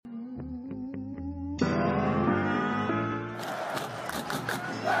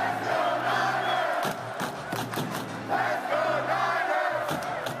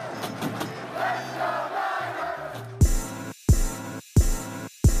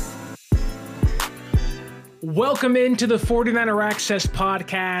Welcome into the 49er Access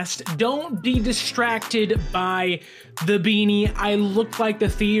podcast. Don't be distracted by the beanie. I look like the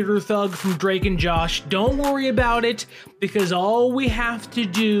theater thug from Drake and Josh. Don't worry about it, because all we have to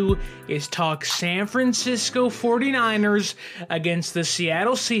do is talk San Francisco 49ers against the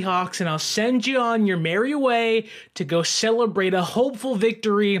Seattle Seahawks, and I'll send you on your merry way to go celebrate a hopeful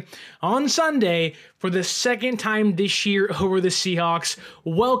victory on Sunday for the second time this year over the Seahawks.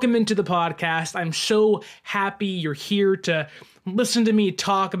 Welcome into the podcast. I'm so happy you're here to listen to me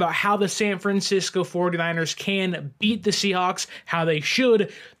talk about how the San Francisco 49ers can beat the Seahawks, how they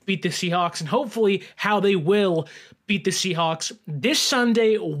should beat the Seahawks, and hopefully how they will beat the Seahawks this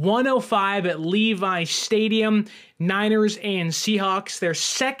Sunday, 1:05 at Levi Stadium. Niners and Seahawks, their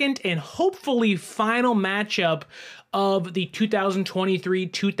second and hopefully final matchup of the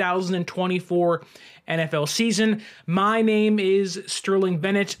 2023-2024 NFL season. My name is Sterling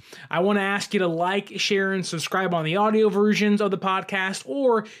Bennett. I want to ask you to like, share, and subscribe on the audio versions of the podcast,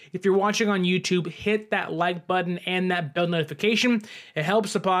 or if you're watching on YouTube, hit that like button and that bell notification. It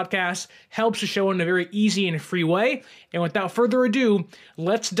helps the podcast, helps the show in a very easy and free way. And without further ado,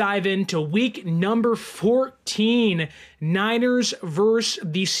 let's dive into week number 14, Niners versus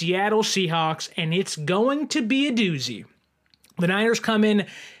the Seattle Seahawks, and it's going to be a doozy. The Niners come in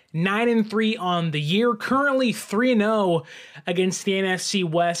 9-3 on the year, currently 3-0 against the NFC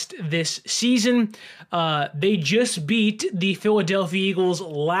West this season. They just beat the Philadelphia Eagles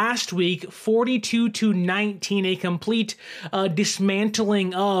last week, 42-19, a complete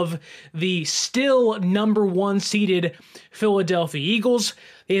dismantling of the still number one seeded Philadelphia Eagles.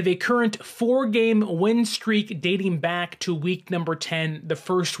 They have a current 4-game win streak dating back to week number 10, the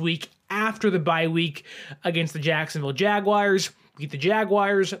first week after the bye week against the Jacksonville Jaguars. Beat the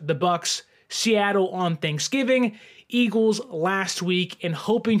Jaguars, the Bucks, Seattle on Thanksgiving, Eagles last week, and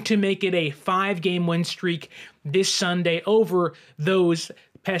hoping to make it a 5-game win streak this Sunday over those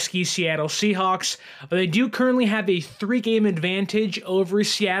pesky Seattle Seahawks. But they do currently have a 3-game advantage over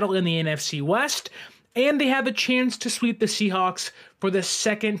Seattle in the NFC West, and they have a chance to sweep the Seahawks for the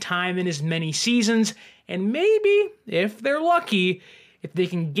second time in as many seasons, and maybe, if they're lucky, if they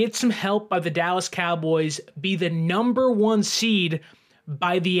can get some help by the Dallas Cowboys, be the number one seed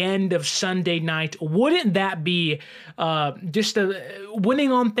by the end of Sunday night. Wouldn't that be just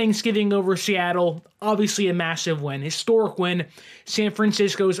winning on Thanksgiving over Seattle? Obviously a massive win, historic win. San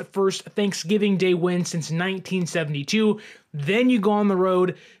Francisco's first Thanksgiving Day win since 1972. Then you go on the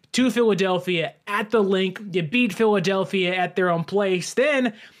road to Philadelphia at the Link. You beat Philadelphia at their own place.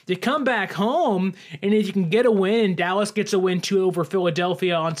 Then you come back home, and if you can get a win, and Dallas gets a win too over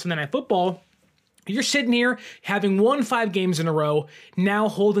Philadelphia on Sunday Night Football, you're sitting here having won 5 games in a row, now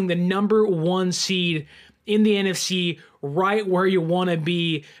holding the number one seed in the NFC, right where you want to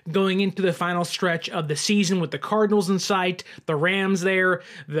be going into the final stretch of the season, with the Cardinals in sight, the Rams there,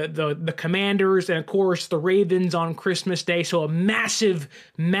 the Commanders, and of course the Ravens on Christmas Day. So a massive,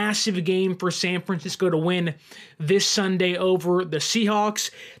 massive game for San Francisco to win this Sunday over the Seahawks.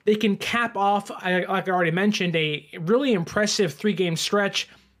 They can cap off, like I already mentioned, a really impressive 3-game stretch.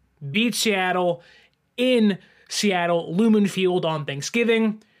 Beat Seattle in Seattle, Lumen Field on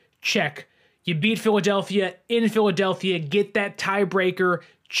Thanksgiving. Check. You beat Philadelphia in Philadelphia, get that tiebreaker,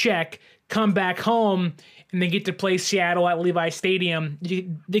 check, come back home, and then get to play Seattle at Levi Stadium.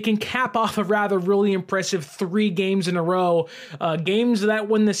 They can cap off a rather really impressive 3 games in a row. Games that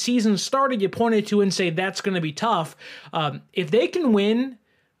when the season started, you pointed to and say that's going to be tough. If they can win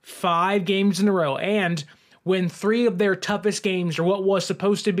 5 games in a row and win 3 of their toughest games, or what was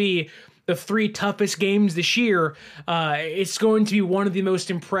supposed to be the 3 toughest games this year, it's going to be one of the most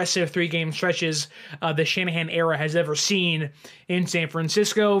impressive 3-game stretches the Shanahan era has ever seen in San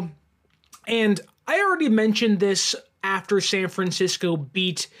Francisco. And I already mentioned this after San Francisco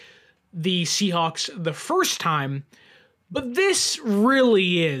beat the Seahawks the first time, but this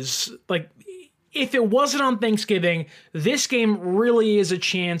really is, like, if it wasn't on Thanksgiving, this game really is a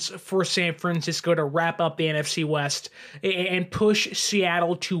chance for San Francisco to wrap up the NFC West and push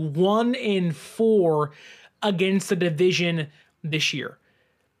Seattle to 1-4 against the division this year.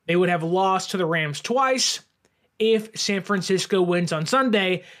 They would have lost to the Rams twice if San Francisco wins on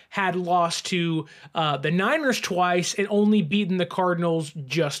Sunday, had lost to the Niners twice and only beaten the Cardinals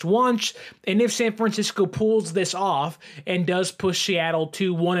just once. And if San Francisco pulls this off and does push Seattle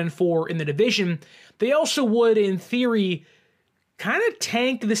to 1-4 in the division, they also would, in theory, kind of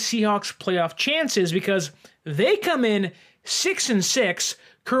tank the Seahawks' playoff chances, because they come in 6-6,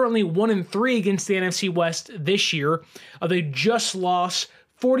 currently 1-3 against the NFC West this year. They just lost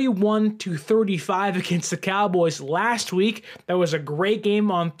 41-35 against the Cowboys last week. That was a great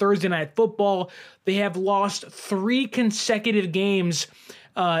game on Thursday Night Football. They have lost 3 consecutive games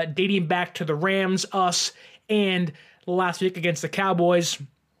dating back to the Rams, us, and last week against the Cowboys.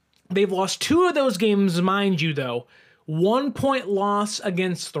 They've lost 2 of those games, mind you, though. 1-point loss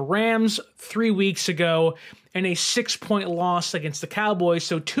against the Rams 3 weeks ago, and a 6-point loss against the Cowboys.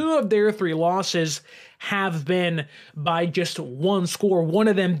 So 2 of their 3 losses have been by just 1 score, one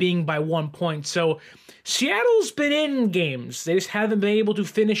of them being by 1 point. So Seattle's been in games. They just haven't been able to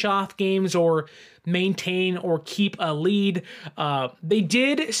finish off games or maintain or keep a lead. They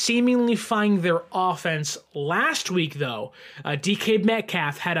did seemingly find their offense last week, though. DK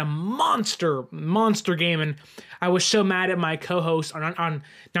Metcalf had a monster game, and I was so mad at my co-host on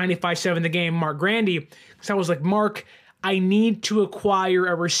 95.7 The Game, Mark Grandy, because I was like, Mark, I need to acquire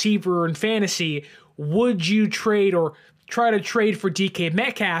a receiver in fantasy. Would you trade or try to trade for DK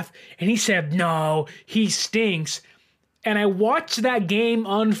Metcalf? And he said, no, he stinks. And I watched that game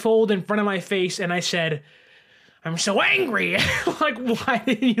unfold in front of my face, and I said, I'm so angry. Like, why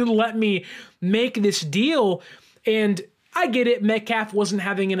didn't you let me make this deal? And I get it. Metcalf wasn't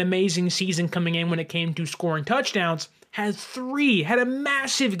having an amazing season coming in when it came to scoring touchdowns. Had a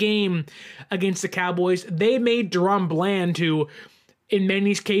massive game against the Cowboys. They made Deron Bland, who in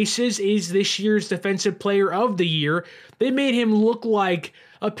many cases is this year's Defensive Player of the Year. They made him look like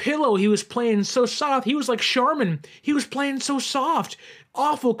a pillow. He was playing so soft. He was like Charmin. He was playing so soft.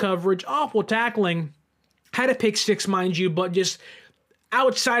 Awful coverage, awful tackling. Had a pick 6, mind you, but just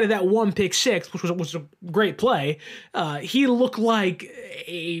outside of that 1 pick 6, which was a great play, he looked like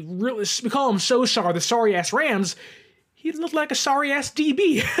a really, we call him the sorry-ass Rams. He looked like a sorry-ass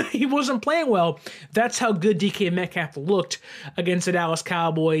DB. He wasn't playing well. That's how good DK Metcalf looked against the Dallas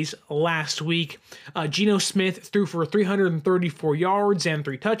Cowboys last week. Geno Smith threw for 334 yards and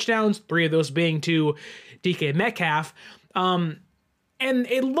 3 touchdowns, 3 of those being to DK Metcalf. And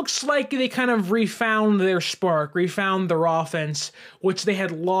it looks like they kind of refound their spark, refound their offense, which they had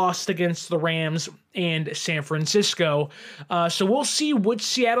lost against the Rams and San Francisco. So we'll see which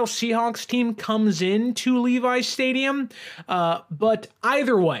Seattle Seahawks team comes into Levi's Stadium. But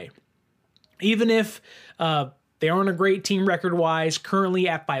either way, even if they aren't a great team record-wise, currently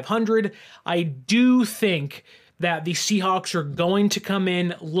at 500, I do think that the Seahawks are going to come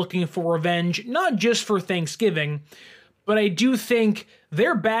in looking for revenge, not just for Thanksgiving, but I do think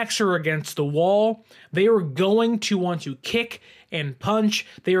their backs are against the wall. They are going to want to kick and punch.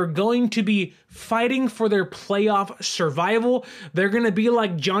 They are going to be fighting for their playoff survival. They're going to be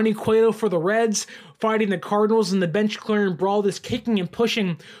like Johnny Cueto for the Reds, fighting the Cardinals in the bench clearing brawl, this kicking and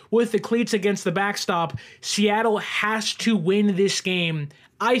pushing with the cleats against the backstop. Seattle has to win this game,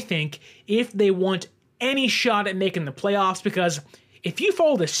 I think, if they want any shot at making the playoffs, because if you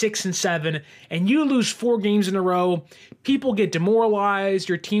fall to 6-7 and you lose 4 games in a row, people get demoralized,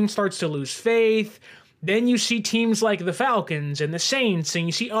 your team starts to lose faith. Then you see teams like the Falcons and the Saints, and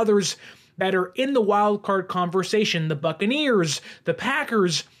you see others that are in the wild card conversation, the Buccaneers, the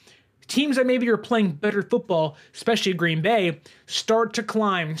Packers, teams that maybe are playing better football, especially Green Bay, start to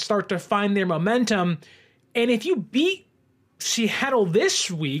climb, start to find their momentum. And if you beat Seattle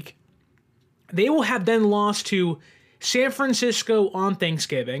this week, they will have then lost to San Francisco on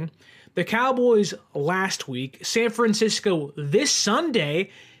Thanksgiving, the Cowboys last week, San Francisco this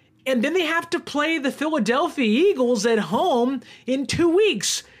Sunday, and then they have to play the Philadelphia Eagles at home in 2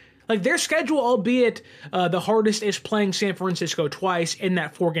 weeks. Like, their schedule, albeit the hardest, is playing San Francisco twice in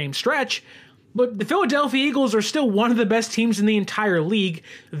that 4-game stretch, but the Philadelphia Eagles are still one of the best teams in the entire league.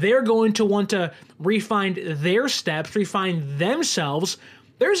 They're going to want to refine their steps, refine themselves.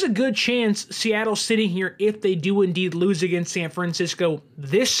 There's a good chance Seattle sitting here, if they do indeed lose against San Francisco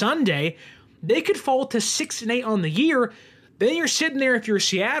this Sunday, they could fall to 6-8 on the year. Then you're sitting there, if you're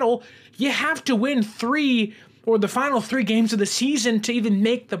Seattle, you have to win 3 or the final 3 games of the season to even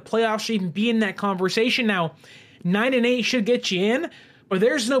make the playoffs, to even be in that conversation. Now, 9-8 should get you in, but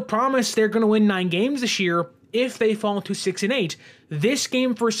there's no promise they're going to win 9 games this year if they fall to 6-8. This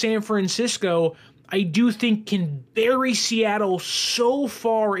game for San Francisco, I do think, can bury Seattle so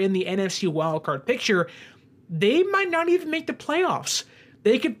far in the NFC wildcard picture, they might not even make the playoffs.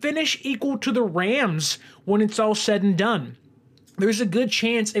 They could finish equal to the Rams when it's all said and done. There's a good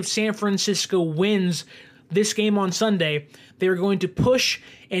chance if San Francisco wins this game on Sunday, they're going to push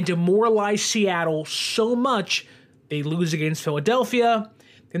and demoralize Seattle so much they lose against Philadelphia,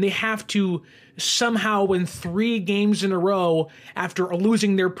 then they have to somehow win 3 games in a row after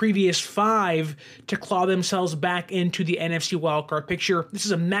losing their previous 5 to claw themselves back into the NFC wildcard picture. This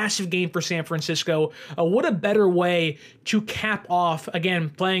is a massive game for San Francisco. What a better way to cap off, again,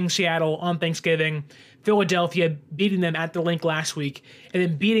 playing Seattle on Thanksgiving, Philadelphia beating them at the Link last week, and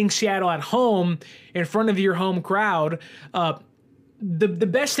then beating Seattle at home in front of your home crowd. The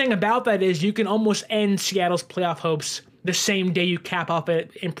best thing about that is you can almost end Seattle's playoff hopes the same day you cap off an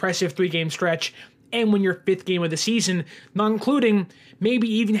impressive 3-game stretch and win your 5th game of the season, not including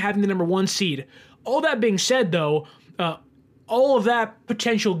maybe even having the number 1 seed. All that being said, though, all of that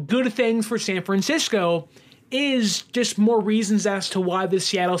potential good things for San Francisco is just more reasons as to why the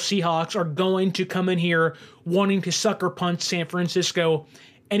Seattle Seahawks are going to come in here wanting to sucker punch San Francisco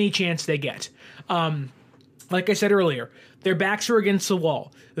any chance they get. Like I said earlier, their backs are against the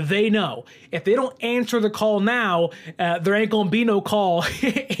wall. They know if they don't answer the call now, there ain't going to be no call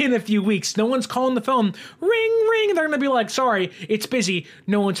in a few weeks. No one's calling the phone. Ring, ring. They're going to be like, sorry, it's busy.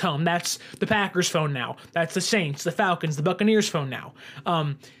 No one's home. That's the Packers' phone now. That's the Saints, the Falcons, the Buccaneers' phone now.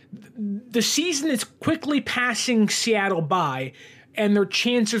 The season is quickly passing Seattle by, and their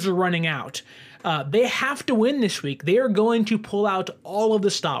chances are running out. They have to win this week. They are going to pull out all of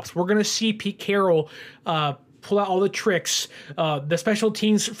the stops. We're going to see Pete Carroll pull out all the tricks, the special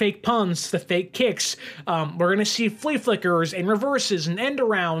teams fake punts, the fake kicks. We're going to see flea flickers and reverses and end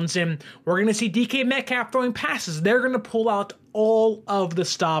arounds, and we're going to see DK Metcalf throwing passes. They're going to pull out all of the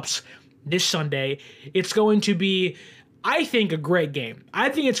stops this Sunday. It's going to be, I think, a great game. I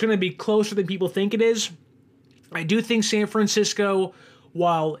think it's going to be closer than people think it is. I do think San Francisco,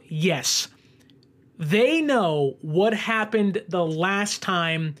 while yes, they know what happened the last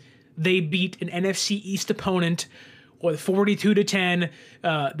time they beat an NFC East opponent with 42-10.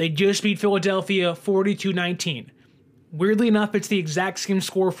 They just beat Philadelphia 42-19. Weirdly enough, it's the exact same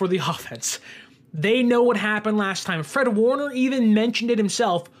score for the offense. They know what happened last time. Fred Warner even mentioned it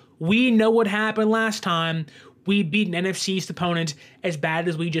himself. We know what happened last time we beat an NFC East opponent as bad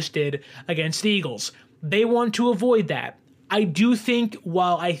as we just did against the Eagles. They want to avoid that. I do think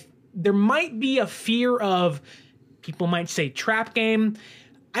while there might be a fear of, people might say, trap game,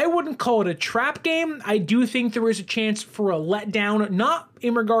 I wouldn't call it a trap game. I do think there is a chance for a letdown, not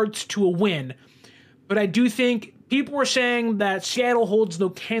in regards to a win, but I do think people were saying that Seattle holds no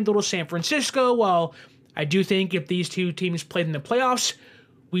candle to San Francisco. Well, I do think if these two teams played in the playoffs,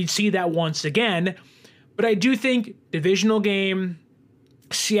 we'd see that once again. But I do think divisional game,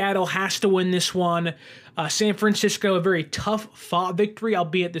 Seattle has to win this one. San Francisco, a very tough fought victory,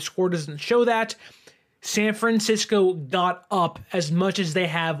 albeit the score doesn't show that. San Francisco got up as much as they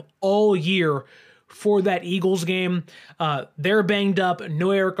have all year for that Eagles game. They're banged up.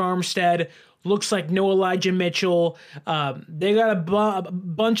 No Eric Armstead. Looks like no Elijah Mitchell. They got a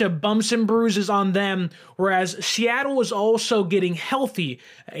bunch of bumps and bruises on them, whereas Seattle is also getting healthy.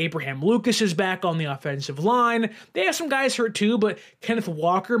 Abraham Lucas is back on the offensive line. They have some guys hurt too, but Kenneth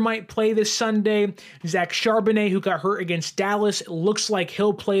Walker might play this Sunday. Zach Charbonnet, who got hurt against Dallas, looks like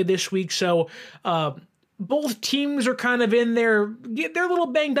he'll play this week. So both teams are kind of in there. They're a little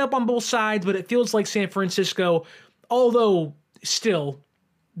banged up on both sides, but it feels like San Francisco, although still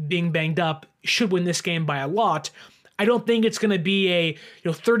being banged up, should win this game by a lot. I don't think it's going to be a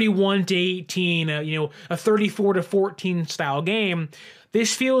 31-18, a 34-14 style game.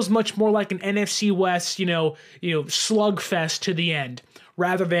 This feels much more like an NFC West, slugfest to the end,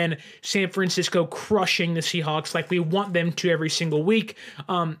 rather than San Francisco crushing the Seahawks like we want them to every single week.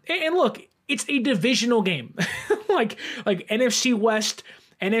 And look, it's a divisional game, like NFC West,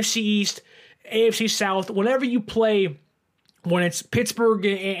 NFC East, AFC South. Whenever you play, when it's Pittsburgh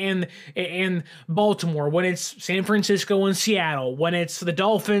and Baltimore, when it's San Francisco and Seattle, when it's the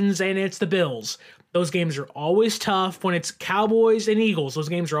Dolphins and it's the Bills, those games are always tough. When it's Cowboys and Eagles, those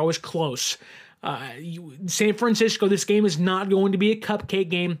games are always close. San Francisco, this game is not going to be a cupcake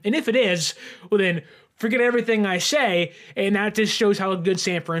game. And if it is, well then forget everything I say, and that just shows how good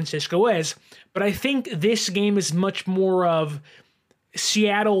San Francisco is. But I think this game is much more of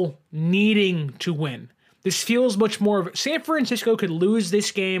Seattle needing to win. This feels much more of San Francisco could lose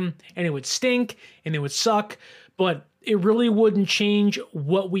this game and it would stink and it would suck, but it really wouldn't change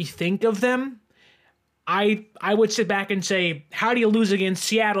what we think of them. I would sit back and say, how do you lose against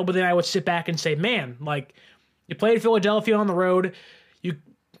Seattle? But then I would sit back and say, man, like you played Philadelphia on the road,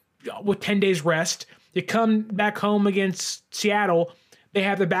 with 10 days rest, you come back home against Seattle, they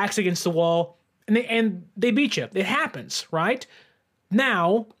have their backs against the wall, and they beat you. It happens, right?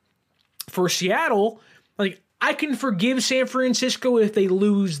 Now, for Seattle, like I can forgive San Francisco if they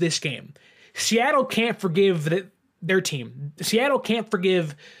lose this game. Seattle can't forgive their team. Seattle can't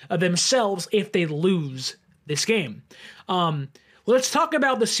forgive themselves if they lose this game. Let's talk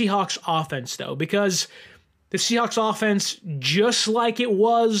about the Seahawks offense, though, because the Seahawks offense, just like it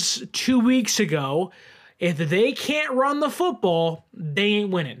was 2 weeks ago, if they can't run the football, they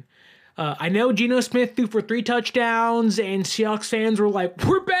ain't winning. I know Geno Smith threw for 3 touchdowns, and Seahawks fans were like,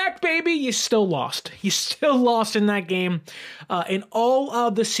 we're back, baby. You still lost. You still lost in that game. In all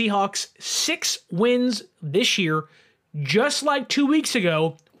of the Seahawks' 6 wins this year, just like 2 weeks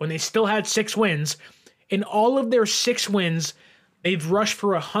ago when they still had 6 wins, in all of their 6 wins, they've rushed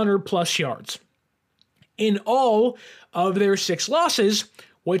for 100-plus yards. In all of their 6 losses,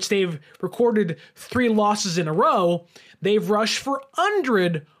 which they've recorded 3 losses in a row, they've rushed for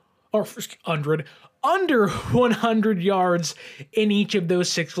under 100 yards in each of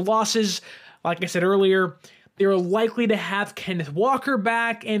those 6 losses. Like I said earlier, they're likely to have Kenneth Walker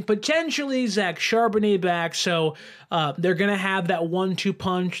back and potentially Zach Charbonnet back, so they're going to have that 1-2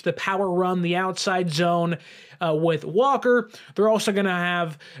 punch, the power run, the outside zone with Walker. They're also going to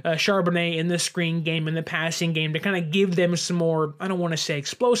have Charbonnet in the screen game, in the passing game, to kind of give them some more, I don't want to say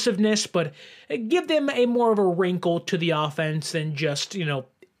explosiveness, but give them a more of a wrinkle to the offense than just,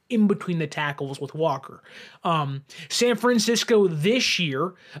 in between the tackles with Walker. San Francisco this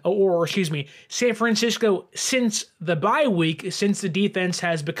year, San Francisco since the bye week, since the defense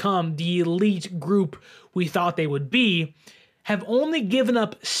has become the elite group we thought they would be, have only given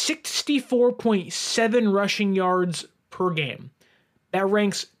up 64.7 rushing yards per game. That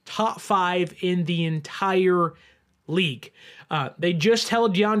ranks top 5 in the entire league. They just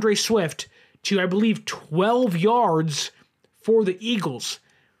held DeAndre Swift to, I believe, 12 yards for the Eagles.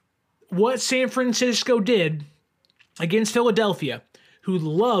 What San Francisco did against Philadelphia, who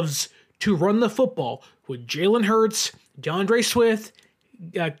loves to run the football with Jalen Hurts, DeAndre Swift,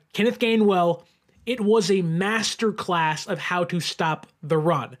 Kenneth Gainwell, it was a masterclass of how to stop the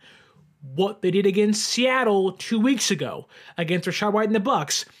run. What they did against Seattle 2 weeks ago, against Rachaad White and the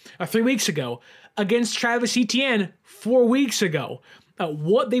Bucs 3 weeks ago, against Travis Etienne 4 weeks ago,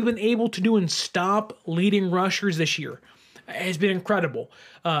 what they've been able to do and stop leading rushers this year has been incredible.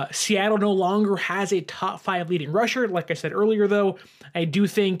 Seattle no longer has a top 5 leading rusher. Like I said earlier, though, I do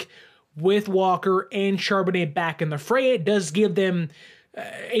think with Walker and Charbonnet back in the fray, it does give them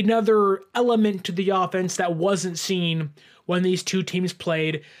another element to the offense that wasn't seen when these two teams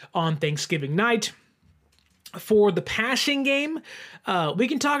played on Thanksgiving night. For the passing game, we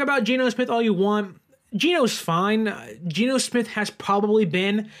can talk about Geno Smith all you want. Geno's fine. Geno Smith has probably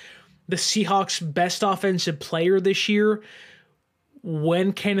been the Seahawks' best offensive player this year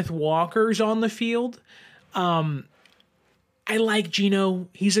when Kenneth Walker's on the field. I like Geno.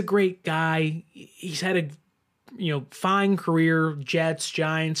 He's a great guy. He's had a fine career, Jets,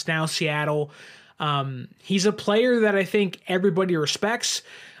 Giants, now Seattle. He's a player that I think everybody respects.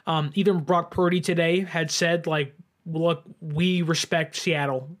 Even Brock Purdy today had said, look, we respect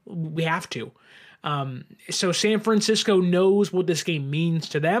Seattle. We have to. So San Francisco knows what this game means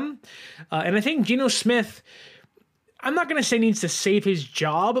to them. And I think Geno Smith, I'm not going to say needs to save his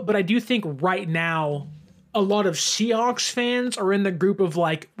job, but I do think right now a lot of Seahawks fans are in the group of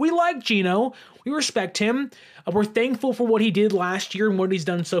we like Geno, we respect him, we're thankful for what he did last year and what he's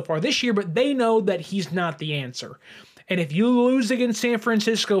done so far this year, but they know that he's not the answer. And if you lose against San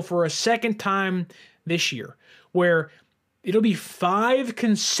Francisco for a second time this year, where it'll be 5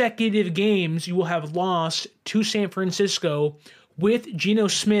 consecutive games you will have lost to San Francisco with Geno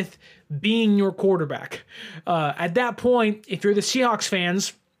Smith being your quarterback. At that point, if you're the Seahawks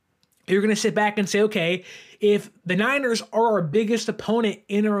fans, you're going to sit back and say, okay, if the Niners are our biggest opponent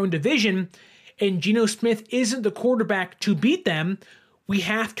in our own division and Geno Smith isn't the quarterback to beat them, we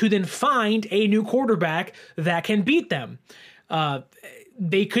have to then find a new quarterback that can beat them.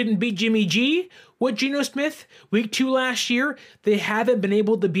 They couldn't beat Jimmy G with Geno Smith week 2 last year. They haven't been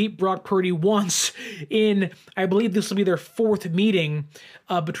able to beat Brock Purdy once in, I believe this will be their 4th meeting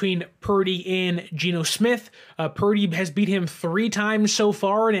between Purdy and Geno Smith. Purdy has beat him 3 times so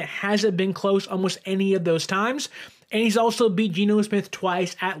far, and it hasn't been close almost any of those times. And he's also beat Geno Smith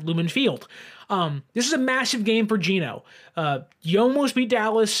twice at Lumen Field. This is a massive game for Geno. You almost beat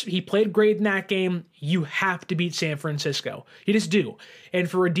Dallas. He played great in that game. You have to beat San Francisco. You just do. And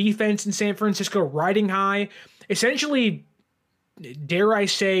for a defense in San Francisco riding high, essentially, dare I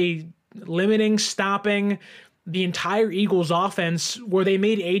say, limiting, stopping the entire Eagles offense, where they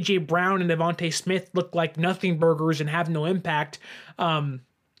made A.J. Brown and Devontae Smith look like nothing burgers and have no impact,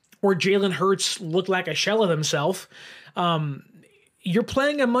 or Jalen Hurts looked like a shell of himself. You're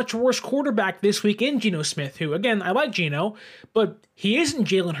playing a much worse quarterback this week in Geno Smith, who, again, I like Geno, but he isn't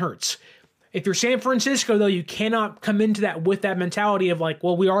Jalen Hurts. If you're San Francisco, though, you cannot come into that with that mentality of like,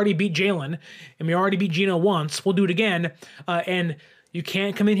 well, we already beat Jalen and we already beat Geno once. We'll do it again. And you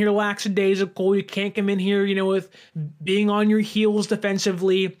can't come in here lackadaisical. You can't come in here, with being on your heels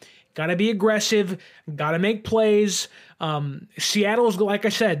defensively. Got to be aggressive. Got to make plays. Seattle's, like I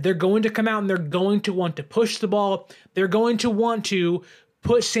said, they're going to come out and they're going to want to push the ball. They're going to want to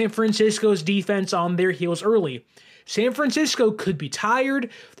put San Francisco's defense on their heels early. San Francisco could be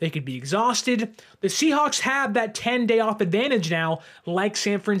tired. They could be exhausted. The Seahawks have that 10-day off advantage now, like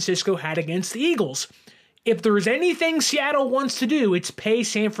San Francisco had against the Eagles. If there's anything Seattle wants to do, it's pay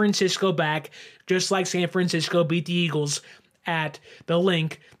San Francisco back, just like San Francisco beat the Eagles at the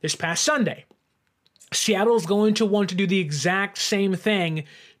Link this past Sunday. Seattle's going to want to do the exact same thing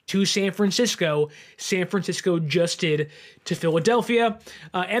to San Francisco. San Francisco just did to Philadelphia.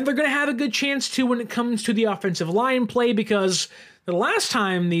 And they're going to have a good chance to when it comes to the offensive line play, because the last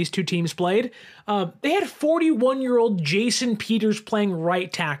time these two teams played, they had 41-year-old Jason Peters playing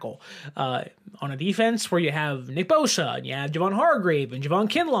right tackle. On a defense where you have Nick Bosa, and you have Javon Hargrave, and Javon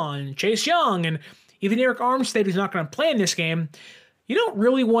Kinlaw, and Chase Young, and even Eric Armstead, who's not going to play in this game. You don't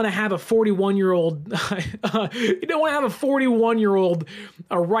really want to have a 41-year-old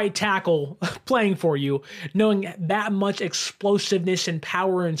right tackle playing for you, knowing that much explosiveness and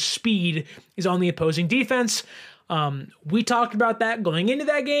power and speed is on the opposing defense. We talked about that going into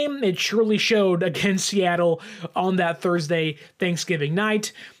that game. It surely showed against Seattle on that Thursday, Thanksgiving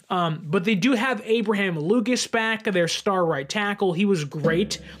night. But they do have Abraham Lucas back, their star right tackle. He was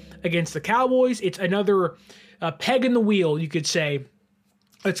great against the Cowboys. It's another peg in the wheel, you could say.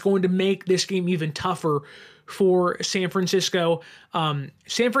 It's going to make this game even tougher for San Francisco.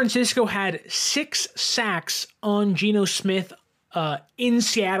 San Francisco had 6 sacks on Geno Smith in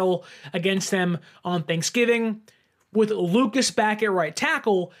Seattle against them on Thanksgiving. With Lucas back at right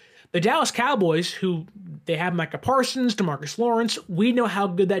tackle, the Dallas Cowboys, who they have Micah Parsons, DeMarcus Lawrence, we know how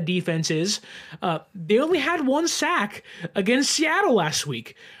good that defense is. They only had 1 sack against Seattle last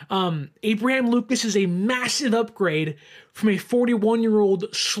week. Abraham Lucas is a massive upgrade from a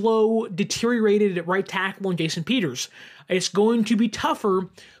 41-year-old slow, deteriorated right tackle in Jason Peters. It's going to be tougher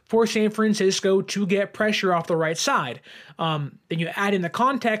for San Francisco to get pressure off the right side. Then you add in the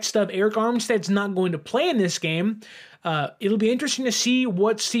context of Eric Armstead's not going to play in this game. It'll be interesting to see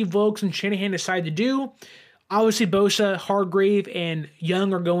what Steve Wilks and Shanahan decide to do. Obviously, Bosa, Hargrave, and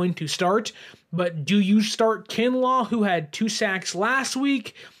Young are going to start. But do you start Kinlaw, who had 2 sacks last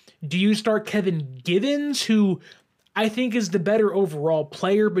week? Do you start Kevin Givens, who I think is the better overall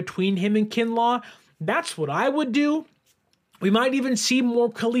player between him and Kinlaw? That's what I would do. We might even see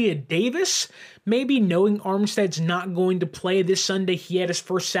more Kalia Davis, maybe knowing Armstead's not going to play this Sunday. He had his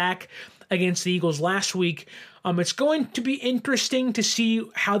first sack against the Eagles last week. It's going to be interesting to see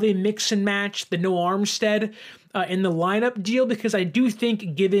how they mix and match the no Armstead in the lineup deal, because I do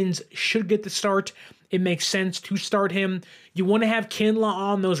think Givens should get the start. It makes sense to start him. You want to have Kinlaw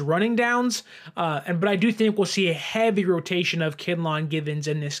on those running downs, but I do think we'll see a heavy rotation of Kinlaw and Givens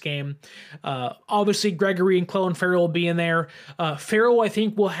in this game. Obviously, Gregory and Clelin Ferrell will be in there. Ferrell, I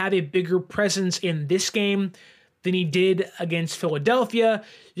think, will have a bigger presence in this game than he did against Philadelphia.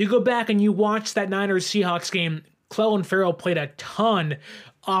 You go back and you watch that Niners-Seahawks game, Clelin Ferrell played a ton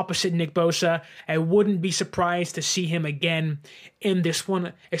opposite Nick Bosa. I wouldn't be surprised to see him again in this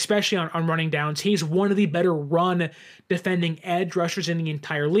one, especially on running downs. He's one of the better run defending edge rushers in the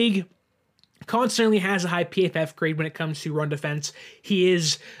entire league. Constantly has a high PFF grade when it comes to run defense. He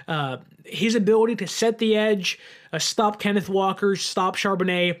is his ability to set the edge, stop Kenneth Walker, stop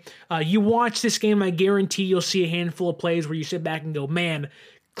Charbonnet. You watch this game, I guarantee you'll see a handful of plays where you sit back and go, man,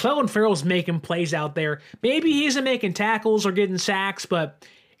 Clelin Ferrell's making plays out there. Maybe he isn't making tackles or getting sacks, but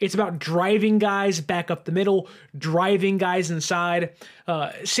it's about driving guys back up the middle, driving guys inside.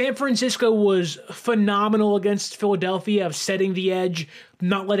 San Francisco was phenomenal against Philadelphia of setting the edge,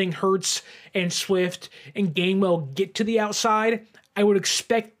 not letting Hurts and Swift and Gainwell get to the outside. I would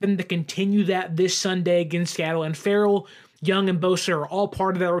expect them to continue that this Sunday against Seattle, and Ferrell, Young, and Bosa are all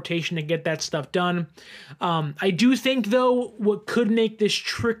part of that rotation to get that stuff done. I do think, though, what could make this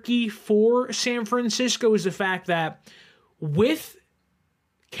tricky for San Francisco is the fact that with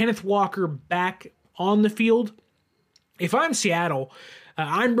Kenneth Walker back on the field, if I'm Seattle,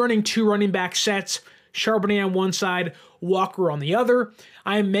 I'm running 2 running back sets, Charbonnet on one side, Walker on the other.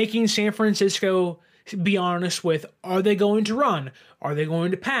 I'm making San Francisco be honest with, are they going to run? Are they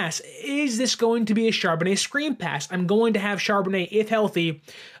going to pass? Is this going to be a Charbonnet screen pass? I'm going to have Charbonnet, if healthy,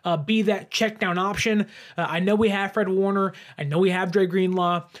 be that check down option. I know we have Fred Warner. I know we have Dre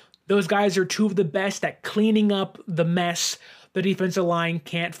Greenlaw. Those guys are 2 of the best at cleaning up the mess the defensive line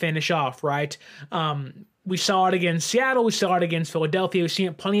can't finish off, right? We saw it against Seattle. We saw it against Philadelphia. We've seen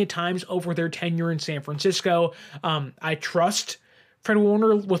it plenty of times over their tenure in San Francisco. I trust Fred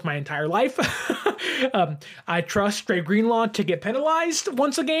Warner with my entire life. I trust Dre Greenlaw to get penalized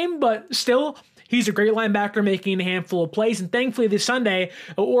once a game, but still, he's a great linebacker making a handful of plays. And thankfully this Sunday,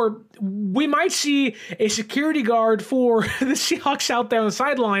 or we might see a security guard for the Seahawks out there on the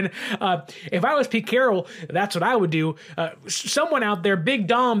sideline. If I was Pete Carroll, that's what I would do. Someone out there, Big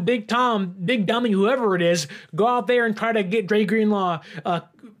Dom, Big Tom, Big Dummy, whoever it is, go out there and try to get Dre Greenlaw,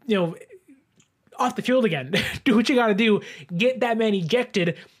 off the field again. Do what you got to do. Get that man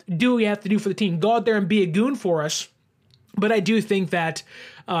ejected. Do what you have to do for the team. Go out there and be a goon for us. But I do think that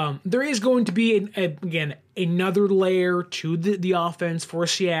there is going to be, again, another layer to the offense for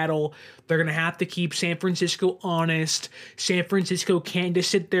Seattle. They're going to have to keep San Francisco honest. San Francisco can't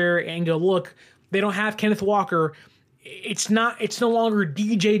just sit there and go, look, they don't have Kenneth Walker. It's no longer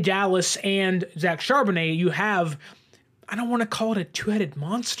DJ Dallas and Zach Charbonnet. You have, I don't want to call it a two-headed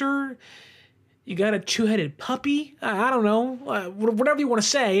monster. You got a two-headed puppy? I don't know. Whatever you want to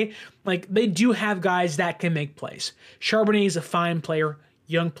say. Like, they do have guys that can make plays. Charbonnet is a fine player,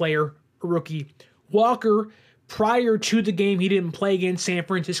 young player, a rookie. Walker, prior to the game he didn't play against San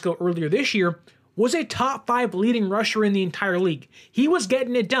Francisco earlier this year, was a top 5 leading rusher in the entire league. He was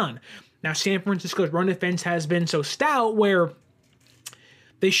getting it done. Now, San Francisco's run defense has been so stout where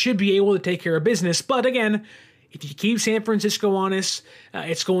they should be able to take care of business. But again, if you keep San Francisco honest,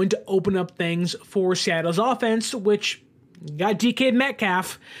 it's going to open up things for Seattle's offense, which got DK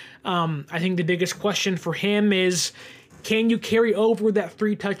Metcalf. I think the biggest question for him is, can you carry over that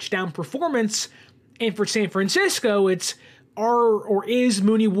 3-touchdown performance? And for San Francisco, it's is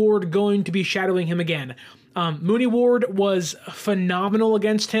Mooney Ward going to be shadowing him again? Mooney Ward was phenomenal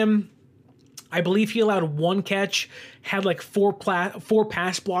against him. I believe he allowed 1 catch, had like 4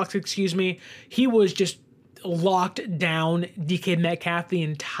 pass blocks, He was just locked down DK Metcalf the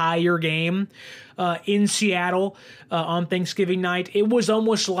entire game in Seattle on Thanksgiving night. It was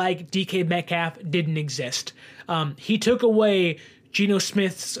almost like DK Metcalf didn't exist. He took away Geno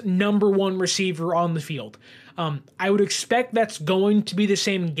Smith's number 1 receiver on the field. I would expect that's going to be the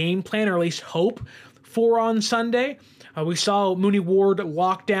same game plan, or at least hope, for on Sunday. We saw Mooney Ward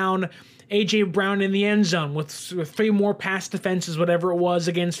lock down A.J. Brown in the end zone with 3 more pass defenses, whatever it was,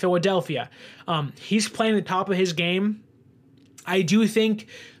 against Philadelphia. He's playing the top of his game. I do think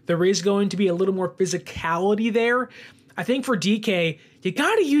there is going to be a little more physicality there. I think for DK, you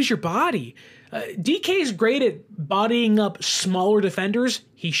got to use your body. DK is great at bodying up smaller defenders.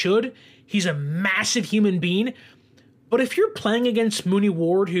 He should. He's a massive human being. But if you're playing against Mooney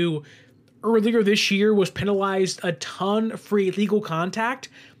Ward, who earlier this year was penalized a ton for illegal contact,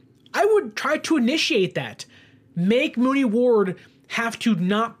 I would try to initiate that. Make Mooney Ward have to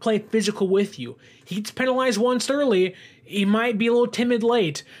not play physical with you. He gets penalized once early. He might be a little timid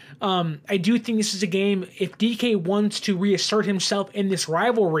late. I do think this is a game, if DK wants to reassert himself in this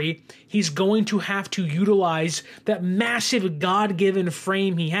rivalry, he's going to have to utilize that massive God-given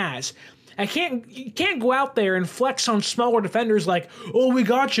frame he has. You can't go out there and flex on smaller defenders like, oh, we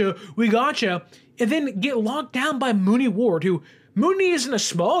got you, and then get locked down by Mooney Ward, who Mooney isn't a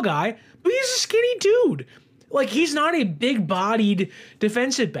small guy, but he's a skinny dude. Like, he's not a big-bodied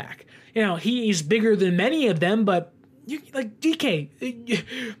defensive back. He's bigger than many of them, but DK,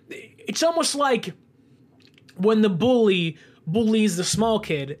 it's almost like when the bully bullies the small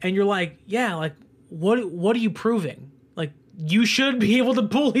kid, and you're like, yeah, like, what are you proving? Like, you should be able to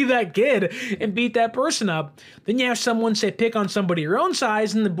bully that kid and beat that person up. Then you have someone say pick on somebody your own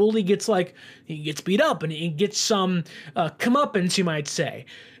size, and the bully gets beat up, and he gets some comeuppance, you might say.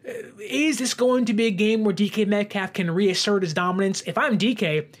 Is this going to be a game where DK Metcalf can reassert his dominance? If I'm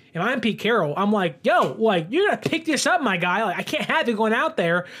DK, if I'm Pete Carroll, I'm like, yo, like, you gotta pick this up, my guy. Like, I can't have you going out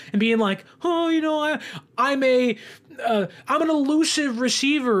there and being like, oh, I'm an elusive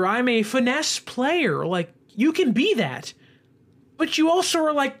receiver. I'm a finesse player. Like, you can be that. But you also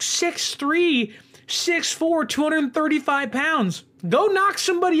are like 6'3", 6'4", 235 pounds. Go knock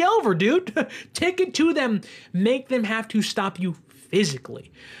somebody over, dude. Take it to them. Make them have to stop you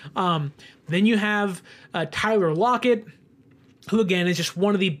physically. Then you have Tyler Lockett, who again is just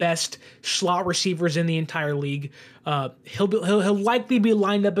one of the best slot receivers in the entire league. He'll likely be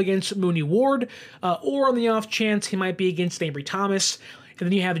lined up against Mooney Ward, or on the off chance he might be against Ambry Thomas. And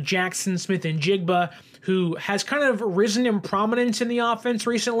then you have Jackson Smith and Jigba, who has kind of risen in prominence in the offense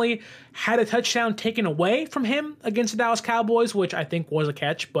recently, had a touchdown taken away from him against the Dallas Cowboys, which I think was a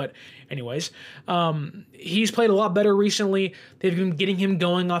catch, but anyways. He's played a lot better recently. They've been getting him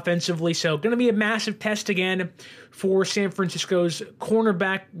going offensively, so going to be a massive test again for San Francisco's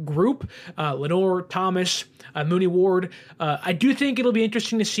cornerback group, Lenore, Thomas, Mooney Ward. I do think it'll be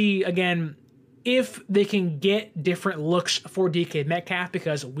interesting to see, again, if they can get different looks for DK Metcalf,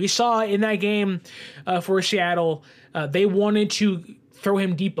 because we saw in that game for Seattle, they wanted to throw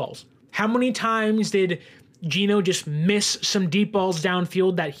him deep balls. How many times did Geno just miss some deep balls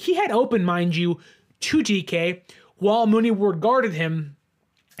downfield that he had open, mind you, to DK while Mooney Ward guarded him?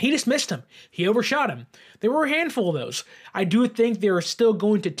 He just missed him. He overshot him. There were a handful of those. I do think they're still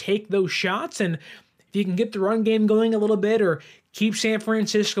going to take those shots, and if you can get the run game going a little bit or keep San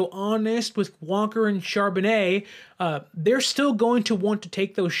Francisco honest with Walker and Charbonnet, they're still going to want to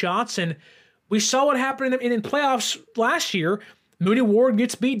take those shots. And we saw what happened in the playoffs last year. Mooney Ward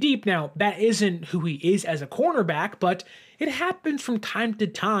gets beat deep. Now, that isn't who he is as a cornerback, but it happens from time to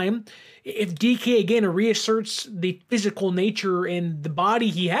time. If DK, again, reasserts the physical nature and the body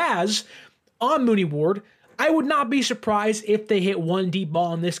he has on Mooney Ward, I would not be surprised if they hit one deep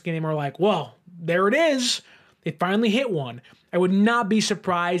ball in this game and are like, well, there it is. They finally hit one. I would not be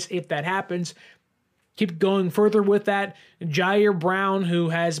surprised if that happens. Keep going further with that. Jair Brown, who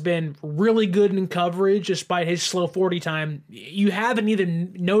has been really good in coverage despite his slow 40 time. You haven't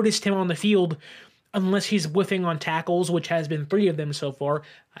even noticed him on the field unless he's whiffing on tackles, which has been 3 of them so far.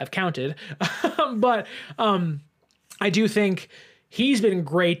 I've counted. But I do think he's been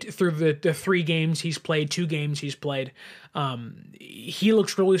great through the 3 games he's played, 2 games he's played. He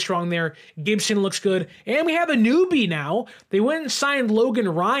looks really strong there. Gibson looks good. And we have a newbie now. They went and signed Logan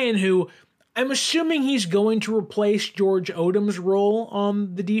Ryan, who I'm assuming he's going to replace George Odom's role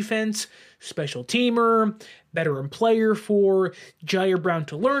on the defense. Special teamer, veteran player for Jair Brown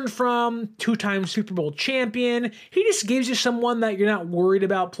to learn from, 2-time Super Bowl champion. He just gives you someone that you're not worried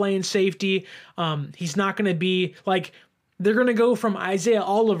about playing safety. He's not going to be like, they're going to go from Isaiah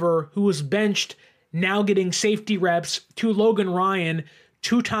Oliver, who was benched, now getting safety reps, to Logan Ryan,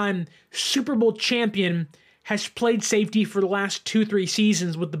 2-time Super Bowl champion, has played safety for the last 2-3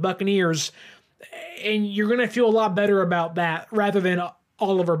 seasons with the Buccaneers. And you're going to feel a lot better about that rather than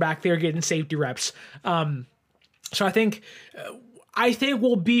Oliver back there getting safety reps. So I think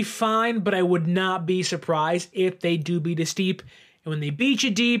we'll be fine, but I would not be surprised if they do beat us deep. And when they beat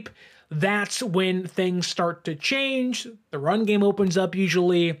you deep, that's when things start to change. The run game opens up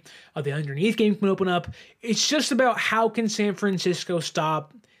usually. The underneath game can open up. It's just about how can San Francisco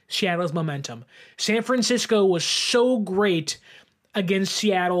stop Seattle's momentum. San Francisco was so great against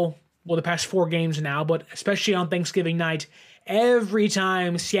Seattle, well, the past 4 games now, but especially on Thanksgiving night. Every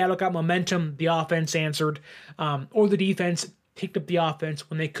time Seattle got momentum, the offense answered, or the defense picked up the offense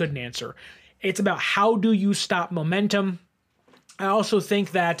when they couldn't answer. It's about how do you stop momentum. I also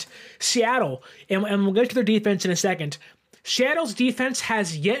think that Seattle, and we'll get to their defense in a second, Seattle's defense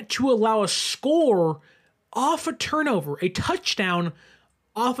has yet to allow a score off a turnover, a touchdown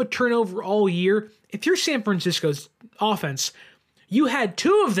off a turnover all year. If you're San Francisco's offense, you had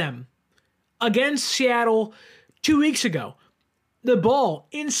 2 of them against Seattle 2 weeks ago. The ball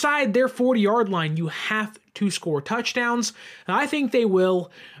inside their 40-yard line, you have to score touchdowns. And I think they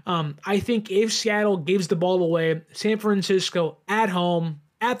will. I think if Seattle gives the ball away, San Francisco at home,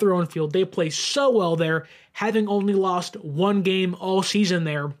 at their own field, they play so well there, having only lost 1 game all season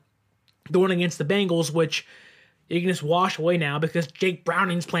there, the one against the Bengals, which you can just wash away now because Jake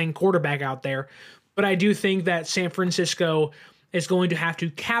Browning's playing quarterback out there. But I do think that San Francisco is going to have to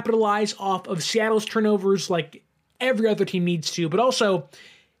capitalize off of Seattle's turnovers like every other team needs to. But also,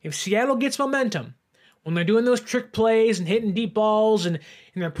 if Seattle gets momentum, when they're doing those trick plays and hitting deep balls and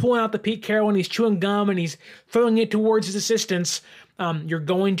they're pulling out the Pete Carroll and he's chewing gum and he's throwing it towards his assistants, you're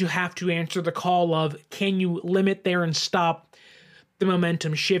going to have to answer the call of, can you limit there and stop the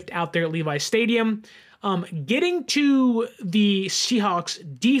momentum shift out there at Levi's Stadium? Getting to the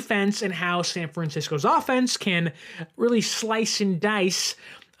Seahawks defense and how San Francisco's offense can really slice and dice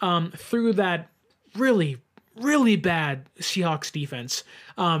through that really, really bad Seahawks defense.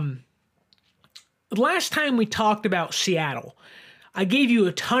 Last time we talked about Seattle, I gave you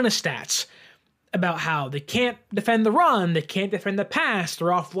a ton of stats about how they can't defend the run, they can't defend the pass,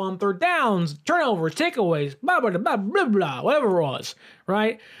 they're off on 3rd downs, turnovers, takeaways, blah, blah, blah, blah, blah, whatever it was,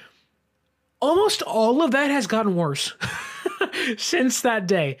 right? Almost all of that has gotten worse since that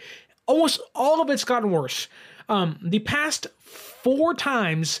day. Almost all of it's gotten worse. The past 4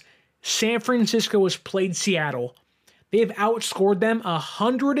 times San Francisco has played Seattle, they've outscored them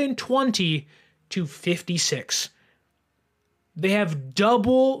 120-56. They have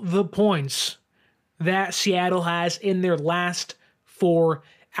double the points that Seattle has in their last 4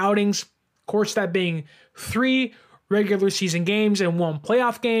 outings. Of course, that being 3 regular season games and 1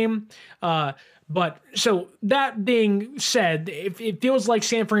 playoff game. But so that being said, it feels like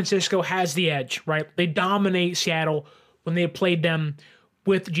San Francisco has the edge, right? They dominate Seattle when they played them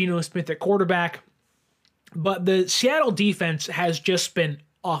with Geno Smith at quarterback. But the Seattle defense has just been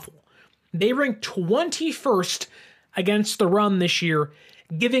awful. They ranked 21st against the run this year,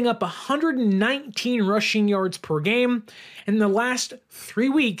 giving up 119 rushing yards per game. In the last 3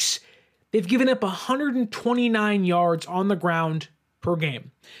 weeks, they've given up 129 yards on the ground per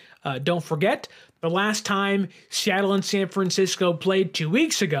game. Don't forget, the last time Seattle and San Francisco played 2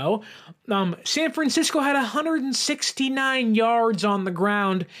 weeks ago, San Francisco had 169 yards on the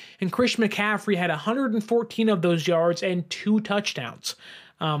ground, and Chris McCaffrey had 114 of those yards and 2 touchdowns.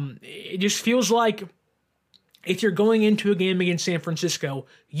 It just feels like if you're going into a game against San Francisco,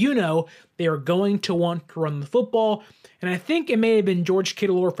 you know they are going to want to run the football. And I think it may have been George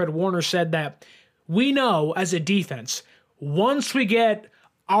Kittle or Fred Warner said that we know as a defense, once we get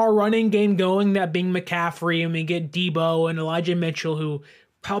our running game going, that being McCaffrey, and we get Debo and Elijah Mitchell, who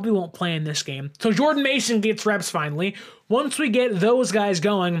probably won't play in this game. So Jordan Mason gets reps finally. Once we get those guys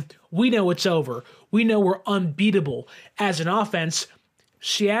going, we know it's over. We know we're unbeatable as an offense.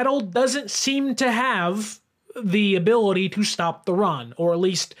 Seattle doesn't seem to have the ability to stop the run, or at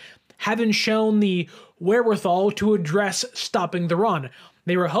least haven't shown the wherewithal to address stopping the run.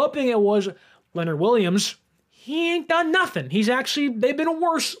 They were hoping it was Leonard Williams. He ain't done nothing. They've been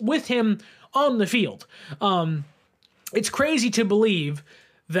worse with him on the field. It's crazy to believe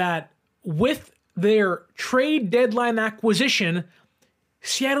that with their trade deadline acquisition,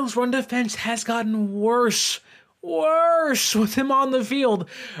 Seattle's run defense has gotten worse with him on the field.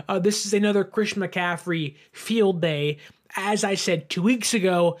 This is another Christian McCaffrey field day. As I said 2 weeks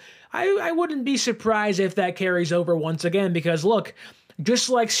ago, I wouldn't be surprised if that carries over once again, because look, just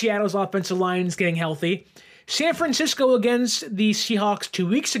like Seattle's offensive line is getting healthy, San Francisco against the Seahawks 2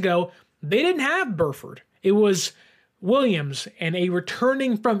 weeks ago, they didn't have Burford. It was Williams and a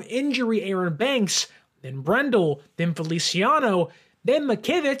returning from injury Aaron Banks, then Brendel, then Feliciano, then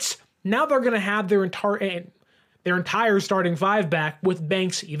McKivitz. Now they're going to have their entire starting 5 back, with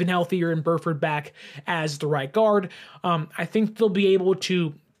Banks even healthier and Burford back as the right guard. I think they'll be able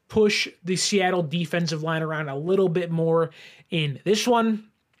to push the Seattle defensive line around a little bit more in this one.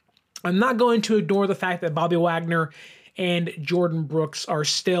 I'm not going to ignore the fact that Bobby Wagner and Jordan Brooks are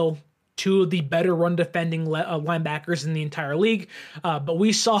still 2 of the better run defending linebackers in the entire league. But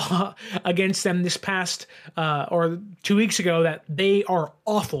we saw against them this past, or 2 weeks ago, that they are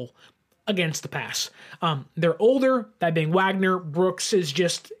awful against the pass. They're older, that being Wagner. Brooks is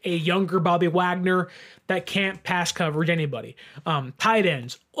just a younger Bobby Wagner that can't pass coverage anybody. Tight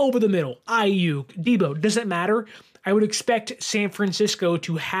ends, over the middle, Ayuk, Debo, doesn't matter. I would expect San Francisco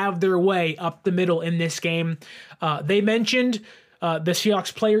to have their way up the middle in this game. They mentioned, the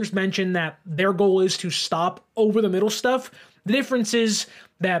Seahawks players mentioned that their goal is to stop over the middle stuff. The difference is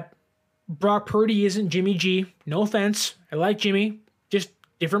that Brock Purdy isn't Jimmy G. No offense. I like Jimmy. Just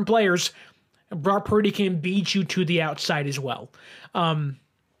different players. Brock Purdy can beat you to the outside as well. And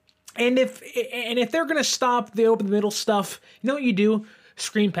if they're going to stop the over the middle stuff, you know what you do?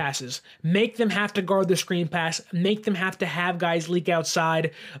 Screen passes. Make them have to guard the screen pass. Make them have to have guys leak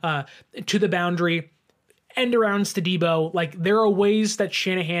outside to the boundary. End arounds to Debo. Like, there are ways that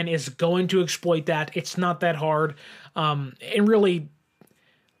Shanahan is going to exploit that. It's not that hard. And really,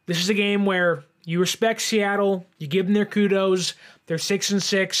 this is a game where you respect Seattle. You give them their kudos. They're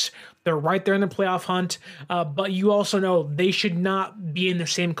 6-6. They're right there in the playoff hunt. But you also know they should not be in the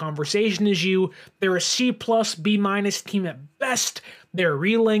same conversation as you. They're a C+, B- team at best. They're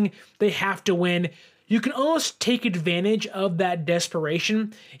reeling. They have to win. You can almost take advantage of that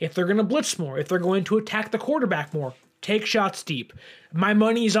desperation if they're going to blitz more, if they're going to attack the quarterback more. Take shots deep. My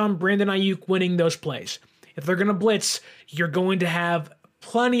money's on Brandon Ayuk winning those plays. If they're going to blitz, you're going to have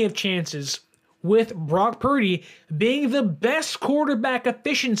plenty of chances, with Brock Purdy being the best quarterback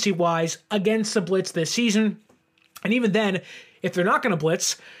efficiency-wise against the blitz this season. And even then, if they're not going to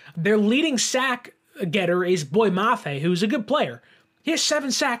blitz, their leading sack getter is Boy Mafe, who's a good player. He has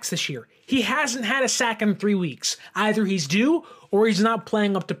 7 sacks this year. He hasn't had a sack in 3 weeks. Either he's due or he's not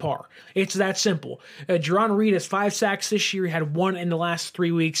playing up to par. It's that simple. Jerron Reed has 5 sacks this year. He had 1 in the last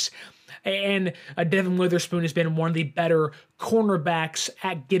 3 weeks. And Devin Witherspoon has been one of the better cornerbacks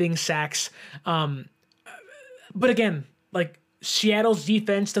at getting sacks. But again, like, Seattle's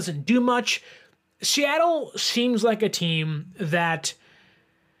defense doesn't do much. Seattle seems like a team that,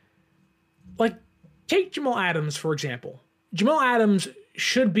 like, take Jamal Adams, for example. Jamal Adams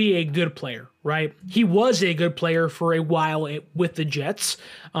should be a good player, right? He was a good player for a while with the Jets.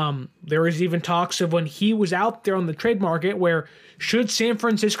 There was even talks of when he was out there on the trade market where should San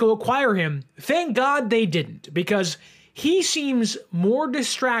Francisco acquire him? Thank God they didn't, because he seems more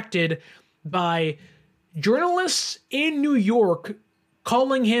distracted by journalists in New York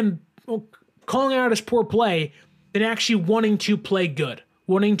calling out his poor play than actually wanting to play good,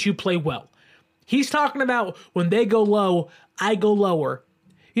 wanting to play well. He's talking about when they go low, I go lower.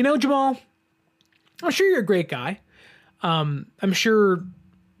 You know, Jamal, I'm sure you're a great guy. I'm sure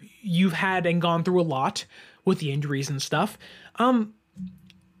you've had and gone through a lot with the injuries and stuff.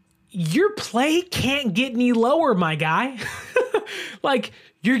 Your play can't get any lower, my guy. Like,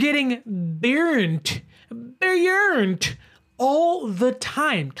 you're getting burnt all the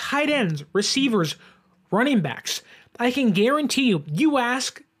time. Tight ends, receivers, running backs. I can guarantee you, you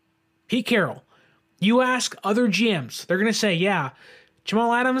ask Pete Carroll, you ask other GMs, they're going to say, yeah,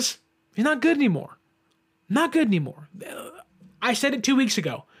 Jamal Adams, he's not good anymore. Not good anymore. I said it 2 weeks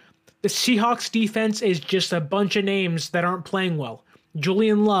ago. The Seahawks defense is just a bunch of names that aren't playing well.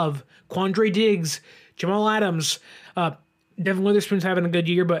 Julian Love, Quandre Diggs, Jamal Adams, Devin Witherspoon's having a good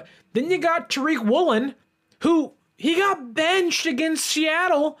year, but then you got Tariq Woolen, who he got benched against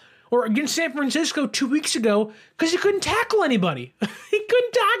Seattle or against San Francisco 2 weeks ago because he couldn't tackle anybody.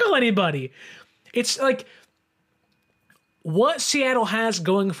 It's like what Seattle has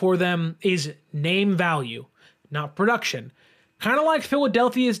going for them is name value, not production. Kind of like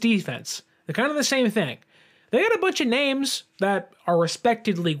Philadelphia's defense. They're kind of the same thing. They got a bunch of names that are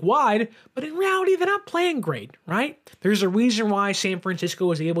respected league-wide, but in reality, they're not playing great, right? There's a reason why San Francisco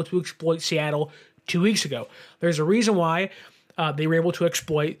was able to exploit Seattle 2 weeks ago. There's a reason why they were able to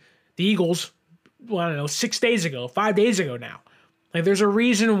exploit the Eagles, 6 days ago, 5 days ago now. Like, there's a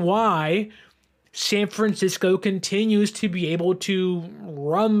reason why San Francisco continues to be able to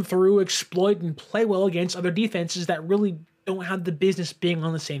run through, exploit, and play well against other defenses that really don't have the business being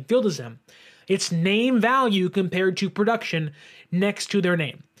on the same field as them. It's name value compared to production next to their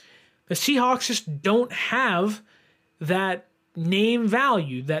name. The Seahawks just don't have that name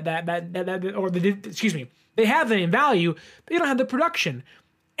value. They have the name value, they don't have the production.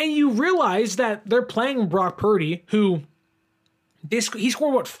 And you realize that they're playing Brock Purdy, who he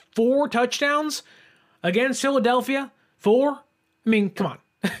scored 4 touchdowns against Philadelphia? 4? I mean, come on.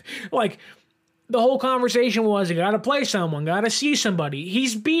 Like, the whole conversation was, you got to play someone, got to see somebody.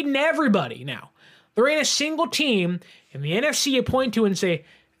 He's beaten everybody now. There ain't a single team in the NFC you point to and say,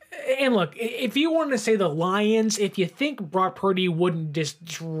 and look, if you wanted to say the Lions, if you think Brock Purdy wouldn't just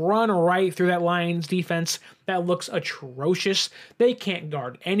run right through that Lions defense, that looks atrocious. They can't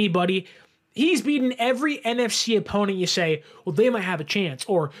guard anybody. He's beaten every NFC opponent you say, well, they might have a chance,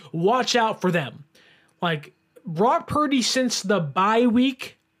 or watch out for them. Like, Brock Purdy since the bye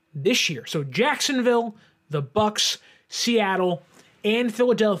week this year. So Jacksonville, the Bucks, Seattle, and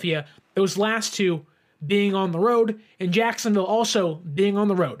Philadelphia, those last two being on the road, and Jacksonville also being on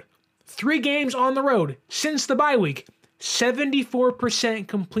the road. 3 games on the road since the bye week. 74%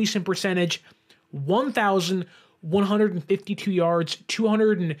 completion percentage, 1,152 yards,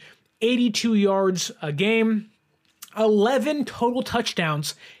 282 yards a game, 11 total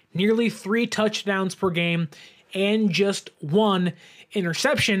touchdowns, nearly 3 touchdowns per game, and just 1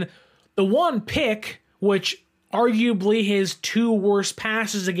 interception. The 1 pick, which arguably his 2 worst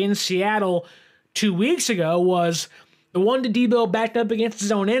passes against Seattle 2 weeks ago, was the one to Debo backed up against his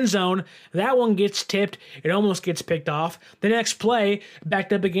own end zone. That one gets tipped. It almost gets picked off. The next play,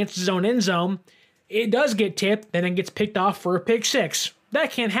 backed up against his own end zone. It does get tipped, then it gets picked off for a pick 6.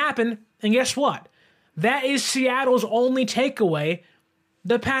 That can't happen. And guess what? That is Seattle's only takeaway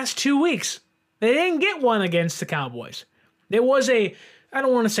the past 2 weeks. They didn't get one against the Cowboys. It was I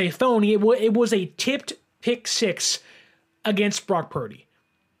don't want to say phony, it was a tipped pick 6 against Brock Purdy.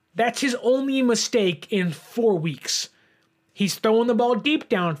 That's his only mistake in 4 weeks. He's throwing the ball deep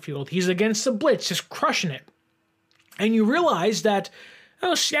downfield. He's against the blitz, just crushing it. And you realize that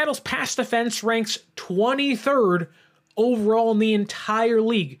Seattle's pass defense ranks 23rd overall in the entire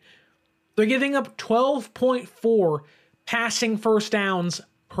league. They're giving up 12.4 passing first downs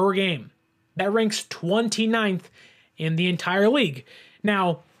per game. That ranks 29th in the entire league.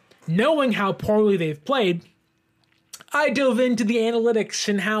 Now, knowing how poorly they've played, I dove into the analytics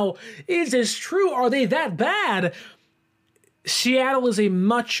and how, is this true? Are they that bad? Seattle is a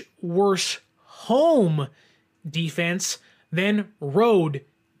much worse home defense than road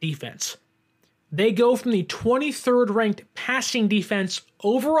defense. They go from the 23rd ranked passing defense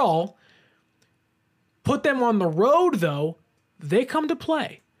overall Put them on the road, though, they come to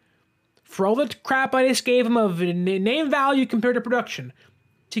play. For all the crap I just gave them of name value compared to production,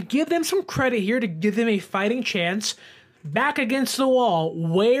 to give them some credit here, to give them a fighting chance, back against the wall,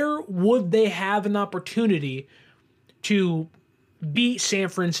 where would they have an opportunity to beat San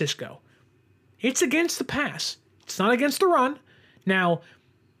Francisco? It's against the pass. It's not against the run. Now,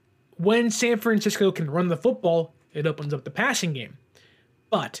 when San Francisco can run the football, it opens up the passing game.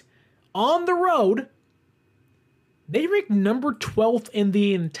 But on the road, they rank number 12th in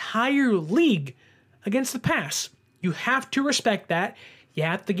the entire league against the pass. You have to respect that. You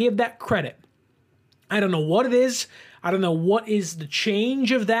have to give that credit. I don't know what it is. I don't know what is the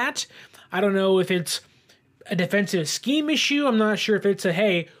change of that. I don't know if it's a defensive scheme issue. I'm not sure if it's a,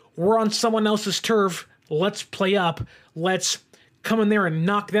 hey, we're on someone else's turf. Let's play up. Let's come in there and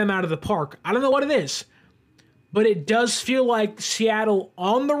knock them out of the park. I don't know what it is. But it does feel like Seattle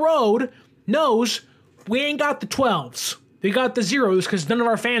on the road knows we ain't got the 12s. We got the 0s because none of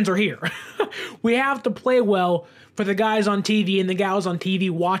our fans are here. We have to play well for the guys on TV and the gals on TV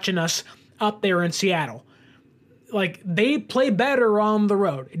watching us up there in Seattle. Like, they play better on the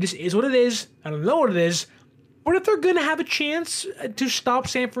road. It just is what it is. I don't know what it is. But if they're going to have a chance to stop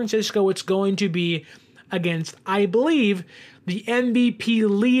San Francisco, it's going to be against, I believe, the MVP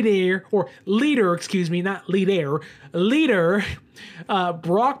leader,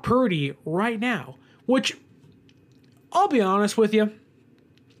 Brock Purdy right now. Which, I'll be honest with you,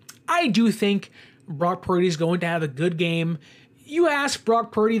 I do think Brock Purdy is going to have a good game. You ask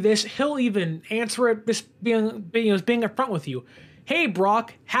Brock Purdy this, he'll even answer it just being upfront with you. Hey,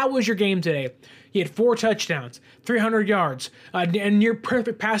 Brock, how was your game today? You had 4 touchdowns, 300 yards, and near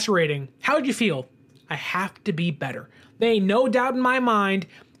perfect passer rating. How'd you feel? I have to be better. There ain't no doubt in my mind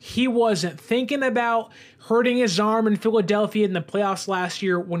he wasn't thinking about hurting his arm in Philadelphia in the playoffs last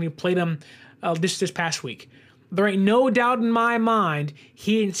year when he played him this past week. There ain't no doubt in my mind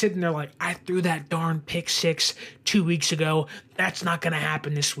he ain't sitting there like, I threw that darn pick 6 2 weeks ago. That's not going to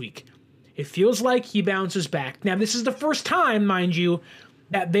happen this week. It feels like he bounces back. Now, this is the first time, mind you,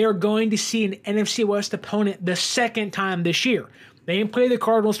 that they are going to see an NFC West opponent the second time this year. They ain't played the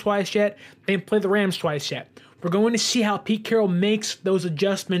Cardinals twice yet. They ain't played the Rams twice yet. We're going to see how Pete Carroll makes those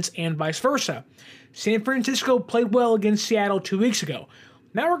adjustments and vice versa. San Francisco played well against Seattle 2 weeks ago.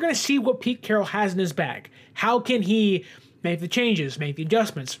 Now we're going to see what Pete Carroll has in his bag. How can he make the changes, make the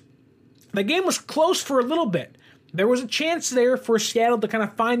adjustments? The game was close for a little bit. There was a chance there for Seattle to kind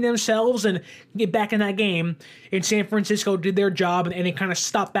of find themselves and get back in that game, and San Francisco did their job and it kind of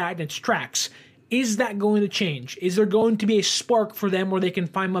stopped that in its tracks. Is that going to change? Is there going to be a spark for them where they can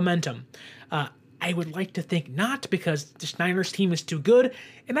find momentum? I would like to think not, because this Niners team is too good,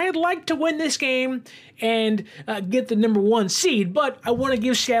 and I'd like to win this game and get the number 1 seed, but I want to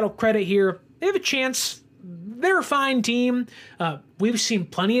give Seattle credit here. They have a chance. They're a fine team. We've seen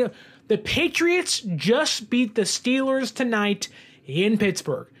plenty of... The Patriots just beat the Steelers tonight in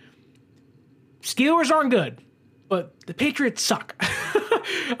Pittsburgh. Steelers aren't good, but the Patriots suck.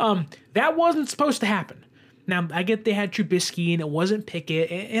 That wasn't supposed to happen. Now, I get they had Trubisky and it wasn't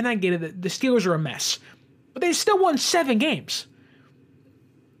Pickett, and I get it. The Steelers are a mess. But they still won 7 games.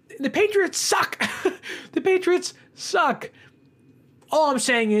 The Patriots suck. The Patriots suck. All I'm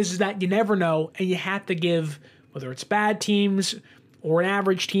saying is that you never know, and you have to give, whether it's bad teams or an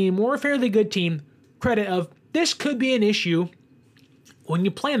average team or a fairly good team, credit of this could be an issue when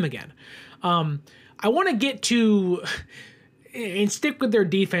you play them again. I want to get to and stick with their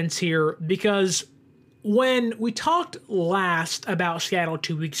defense here, because when we talked last about Seattle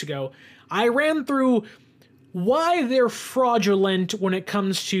 2 weeks ago, I ran through why they're fraudulent when it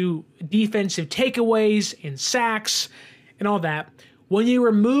comes to defensive takeaways and sacks and all that. When you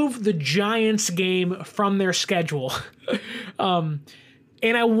remove the Giants game from their schedule. And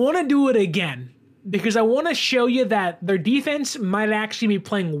I want to do it again, because I want to show you that their defense might actually be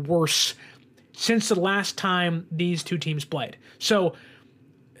playing worse since the last time these two teams played. So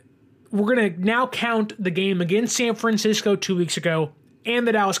we're going to now count the game against San Francisco 2 weeks ago and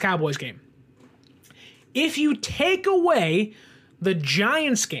the Dallas Cowboys game. If you take away the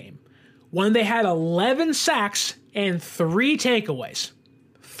Giants game, when they had 11 sacks and 3 takeaways,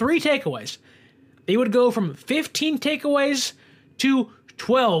 they would go from 15 takeaways to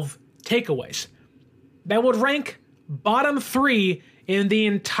 12 takeaways. That would rank bottom 3 in the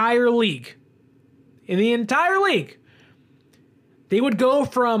entire league. They would go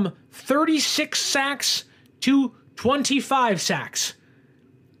from 36 sacks to 25 sacks.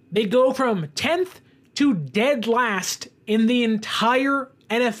 They go from 10th to dead last in the entire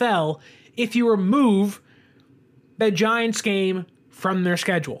NFL if you remove the Giants game from their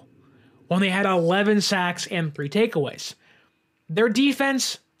schedule. when they had 11 sacks and 3 takeaways. Their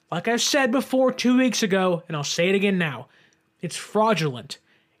defense, like I said before 2 weeks ago, and I'll say it again now, it's fraudulent.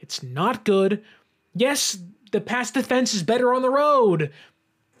 It's not good. Yes, the pass defense is better on the road.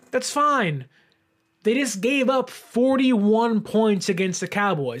 That's fine. They just gave up 41 points against the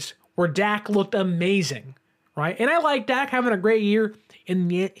Cowboys, where Dak looked amazing, right? And I like Dak having a great year in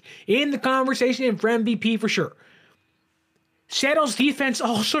the conversation for MVP for sure. Seattle's defense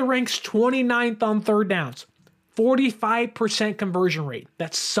also ranks 29th on third downs, 45% conversion rate.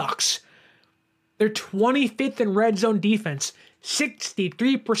 That sucks. They're 25th in red zone defense,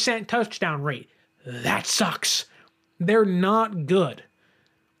 63% touchdown rate. That sucks. They're not good.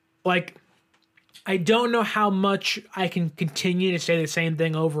 Like, I don't know how much I can continue to say the same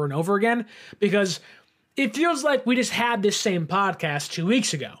thing over and over again, because it feels like we just had this same podcast 2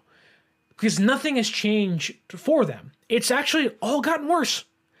 weeks ago, because nothing has changed for them. It's actually all gotten worse.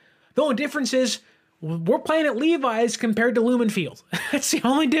 The only difference is we're playing at Levi's compared to Lumen Field. That's the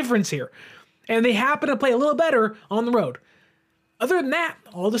only difference here. And they happen to play a little better on the road. Other than that,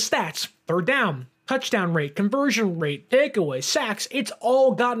 all the stats, third down, touchdown rate, conversion rate, takeaways, sacks, it's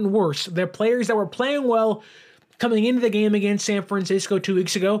all gotten worse. The players that were playing well coming into the game against San Francisco 2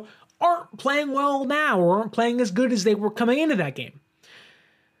 weeks ago aren't playing well now, or aren't playing as good as they were coming into that game.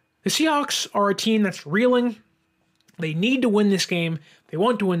 The Seahawks are a team that's reeling. They need to win this game. They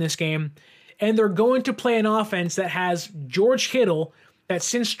want to win this game. And they're going to play an offense that has George Kittle, that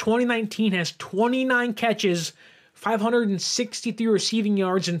since 2019 has 29 catches, 563 receiving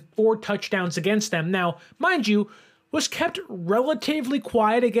yards, and 4 touchdowns against them. Now, mind you, was kept relatively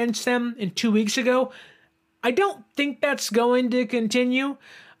quiet against them in 2 weeks ago. I don't think that's going to continue.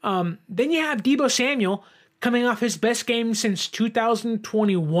 Then you have Deebo Samuel coming off his best game since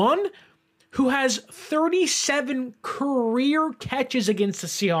 2021, who has 37 career catches against the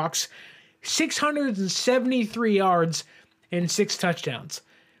Seahawks, 673 yards, and 6 touchdowns.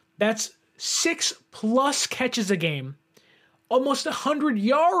 That's 6+ catches a game, almost 100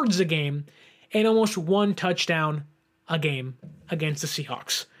 yards a game, and almost 1 touchdown a game against the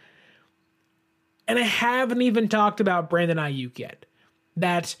Seahawks. And I haven't even talked about Brandon Ayuk yet,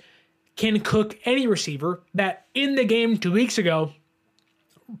 that can cook any receiver, that in the game 2 weeks ago,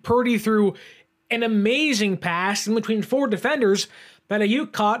 Purdy threw an amazing pass in between 4 defenders that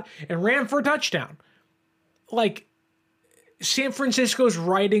Ayuk caught and ran for a touchdown. Like, San Francisco's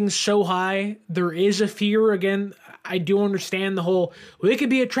riding so high, there is a fear. Again, I do understand the whole, well, it could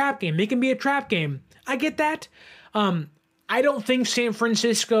be a trap game. It can be a trap game. I get that. I don't think San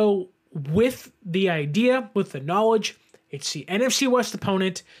Francisco, with the idea, with the knowledge, it's the NFC West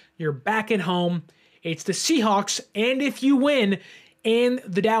opponent, you're back at home, it's the Seahawks, and if you win and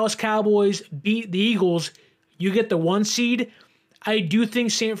the Dallas Cowboys beat the Eagles, you get the 1 seed. I do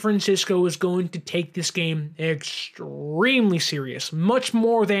think San Francisco is going to take this game extremely serious, much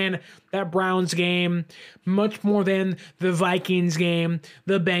more than that Browns game, much more than the Vikings game,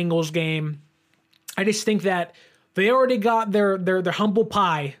 the Bengals game. I just think that they already got their humble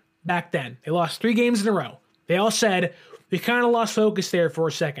pie back then. They lost 3 games in a row. They all said, we kind of lost focus there for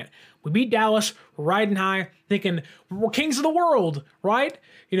a second. We beat Dallas, we're riding high, thinking we're kings of the world, right?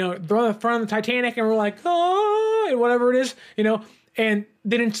 You know, they're on the front of the Titanic and we're like, oh, and whatever it is, you know, and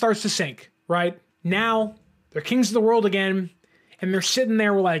then it starts to sink, right? Now, they're kings of the world again, and they're sitting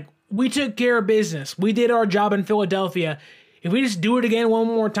there, we're like, we took care of business. We did our job in Philadelphia. If we just do it again one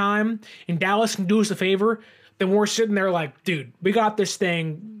more time, and Dallas can do us a favor, then we're sitting there like, dude, we got this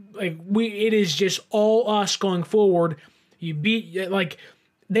thing. Like, it is just all us going forward. You beat, like,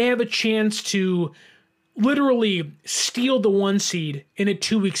 they have a chance to literally steal the 1 seed in a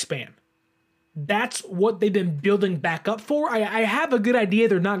 2-week span. That's what they've been building back up for. I have a good idea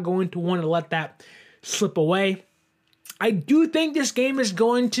they're not going to want to let that slip away. I do think this game is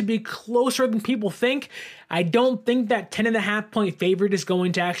going to be closer than people think. I don't think that 10.5 point favorite is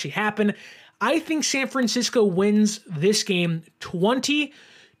going to actually happen. I think San Francisco wins this game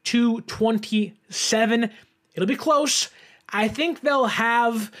 20-27. It'll be close. I think they'll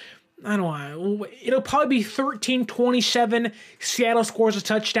have, I don't know, it'll probably be 13-27. Seattle scores a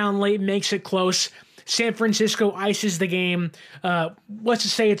touchdown late, makes it close. San Francisco ices the game. Let's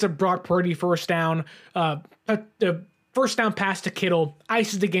just say it's a Brock Purdy first down. The first down pass to Kittle,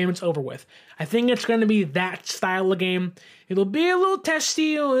 ices the game, it's over with. I think it's going to be that style of game. It'll be a little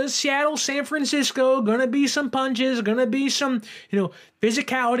testy. Seattle, San Francisco, going to be some punches, going to be some,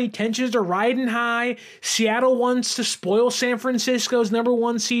 physicality. Tensions are riding high. Seattle wants to spoil San Francisco's number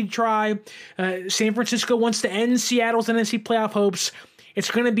 1 seed try. San Francisco wants to end Seattle's NFC playoff hopes.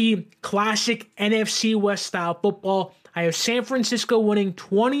 It's going to be classic NFC West style football. I have San Francisco winning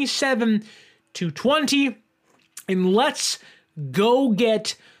 27-20. And let's go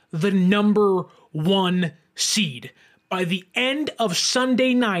get the number 1 seed. By the end of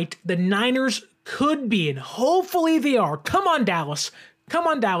Sunday night, the Niners could be, and hopefully they are. Come on, Dallas. Come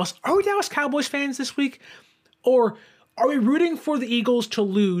on, Dallas. Are we Dallas Cowboys fans this week? Or are we rooting for the Eagles to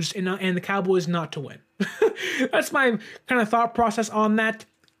lose and the Cowboys not to win? That's my kind of thought process on that.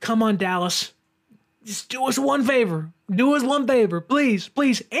 Come on, Dallas. Just do us one favor. Do us one favor, please,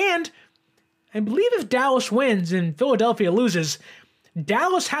 please. And I believe if Dallas wins and Philadelphia loses,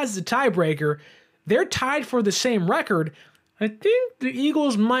 Dallas has the tiebreaker. They're tied for the same record. I think the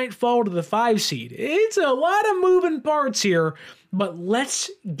Eagles might fall to the 5 seed. It's a lot of moving parts here, but let's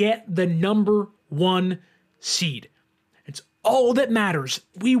get the number 1 seed. It's all that matters.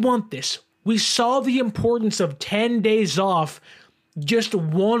 We want this. We saw the importance of 10 days off just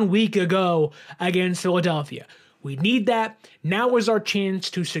 1 week ago against Philadelphia. We need that. Now is our chance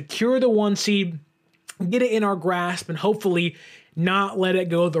to secure the 1 seed, get it in our grasp, and hopefully not let it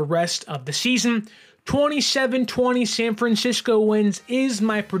go the rest of the season. 27-20 San Francisco wins is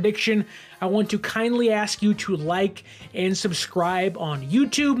my prediction. I want to kindly ask you to like and subscribe on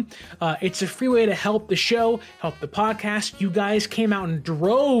YouTube. It's a free way to help the show, help the podcast. You guys came out in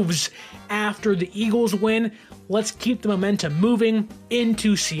droves after the Eagles win. Let's keep the momentum moving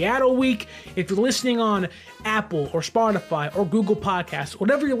into Seattle week. If you're listening on Apple or Spotify or Google Podcasts,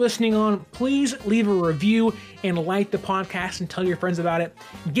 whatever you're listening on, please leave a review and like the podcast and tell your friends about it.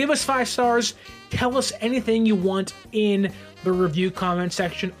 Give us 5 stars. Tell us anything you want in the review comment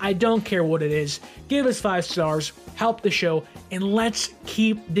section. I don't care what it is. Give us 5 stars, help the show, and let's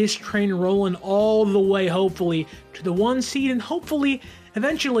keep this train rolling all the way, hopefully, to the 1 seed and hopefully,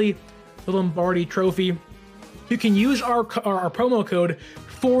 eventually, the Lombardi Trophy. You can use our promo code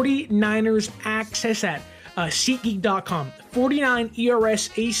 49ers Access at SeatGeek.com.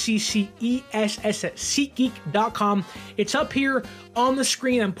 49ERSACCESS at SeatGeek.com. It's up here on the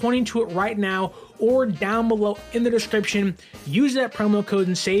screen. I'm pointing to it right now, or down below in the description. Use that promo code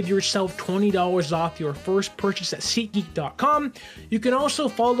and save yourself $20 off your first purchase at SeatGeek.com. You can also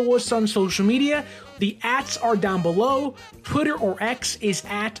follow us on social media. The @ are down below. Twitter or X is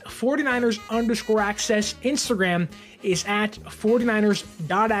at 49ers_access. Instagram is at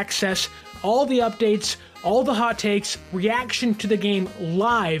 49ers.access. All the updates, all the hot takes, reaction to the game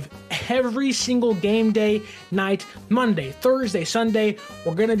live every single game day, night, Monday, Thursday, Sunday.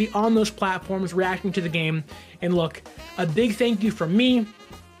 We're going to be on those platforms reacting to the game. And look, a big thank you from me.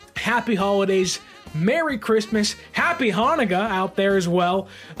 Happy holidays. Merry Christmas. Happy Hanukkah out there as well.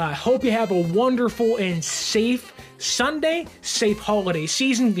 I hope you have a wonderful and safe Sunday, safe holiday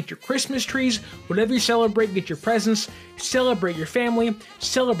season. Get your Christmas trees, whatever you celebrate, get your presents, celebrate your family,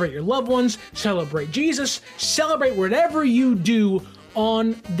 celebrate your loved ones, celebrate Jesus, celebrate whatever you do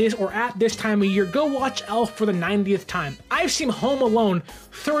on this or at this time of year. Go watch Elf for the 90th time. I've seen Home Alone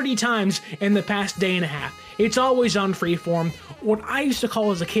 30 times in the past day and a half. It's always on Freeform, what I used to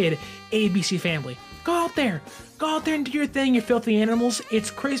call as a kid, ABC Family. Go out there and do your thing, you filthy animals. It's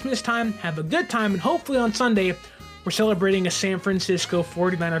Christmas time, have a good time, and hopefully on Sunday, we're celebrating a San Francisco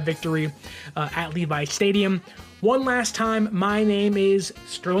 49er victory at Levi Stadium. One last time, my name is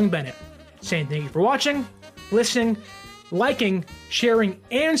Sterling Bennett. Saying thank you for watching, listening, liking, sharing,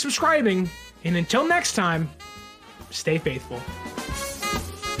 and subscribing. And until next time, stay faithful.